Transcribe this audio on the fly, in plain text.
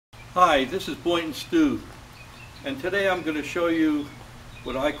Hi, this is Boynton Stu, and today I'm going to show you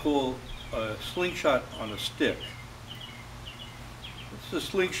what I call a slingshot on a stick. This is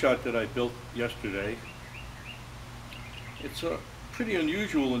a slingshot that I built yesterday. It's pretty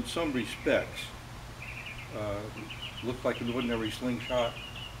unusual in some respects. Looks like an ordinary slingshot,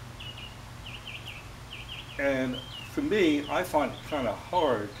 and for me, I find it kind of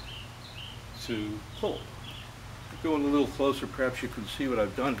hard to pull. Going a little closer, perhaps you can see what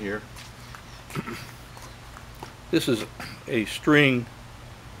I've done here. This is a string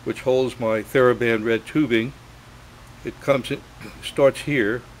which holds my TheraBand red tubing. It starts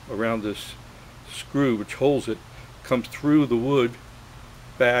here around this screw which holds it, comes through the wood,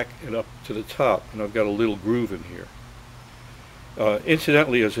 back and up to the top, and I've got a little groove in here.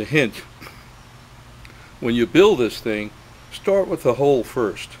 Incidentally, as a hint, when you build this thing, start with the hole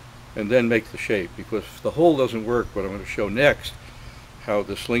first and then make the shape, because if the hole doesn't work, what I'm going to show next, how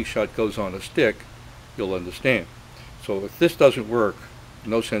the slingshot goes on a stick, you'll understand. So if this doesn't work,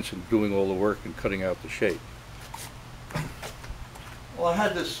 no sense in doing all the work and cutting out the shape. Well, I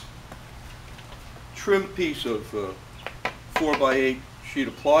had this trim piece of 4x8 sheet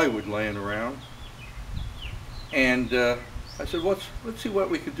of plywood laying around, and I said, let's see what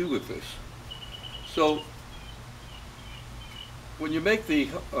we could do with this. So when you make the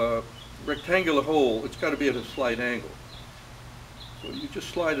rectangular hole, it's got to be at a slight angle. So you just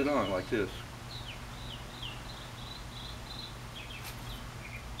slide it on like this.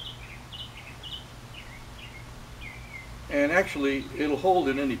 And actually, it'll hold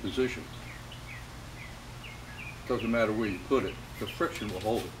in any position. Doesn't matter where you put it. The friction will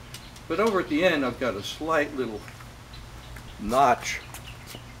hold it. But over at the end, I've got a slight little notch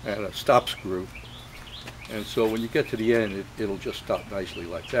and a stop screw. And so when you get to the end, it'll just stop nicely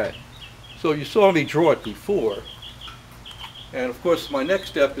like that. So you saw me draw it before. And of course, my next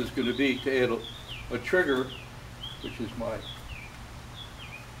step is going to be to add a trigger, which is my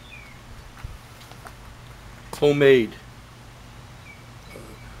homemade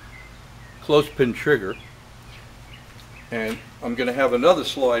clothespin trigger. And I'm going to have another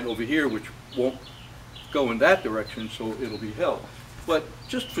slide over here, which won't go in that direction, so it'll be held. But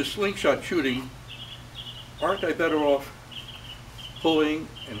just for slingshot shooting, aren't I better off pulling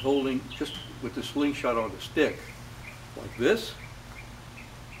and holding just with the slingshot on the stick like this?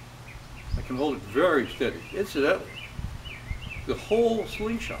 I can hold it very steady. Incidentally, the whole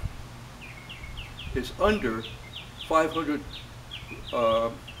slingshot is under 500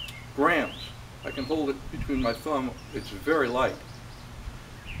 grams. I can hold it between my thumb. It's very light,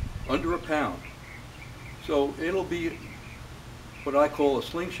 under a pound. So it'll be what I call a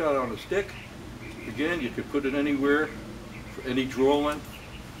slingshot on a stick. Again, you could put it anywhere, for any draw length.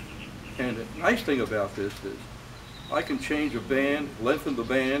 And the nice thing about this is I can change a band, lengthen the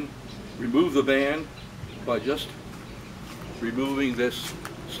band, remove the band by just removing this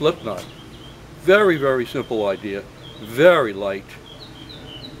slip knot. Very, very simple idea, very light.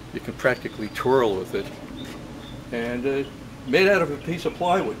 You can practically twirl with it. And made out of a piece of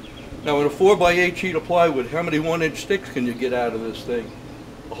plywood. Now in a 4x8 sheet of plywood, how many 1-inch sticks can you get out of this thing?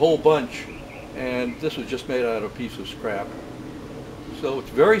 A whole bunch. And this was just made out of a piece of scrap. So it's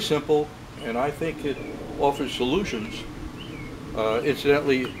very simple, and I think it offers solutions.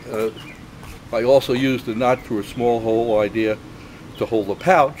 Incidentally, I also used the knot through a small hole idea to hold the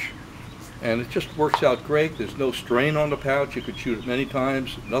pouch, and it just works out great. There's no strain on the pouch. You could shoot it many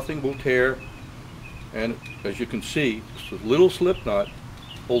times. Nothing will tear. And as you can see, this little slip knot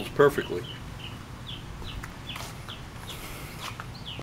holds perfectly.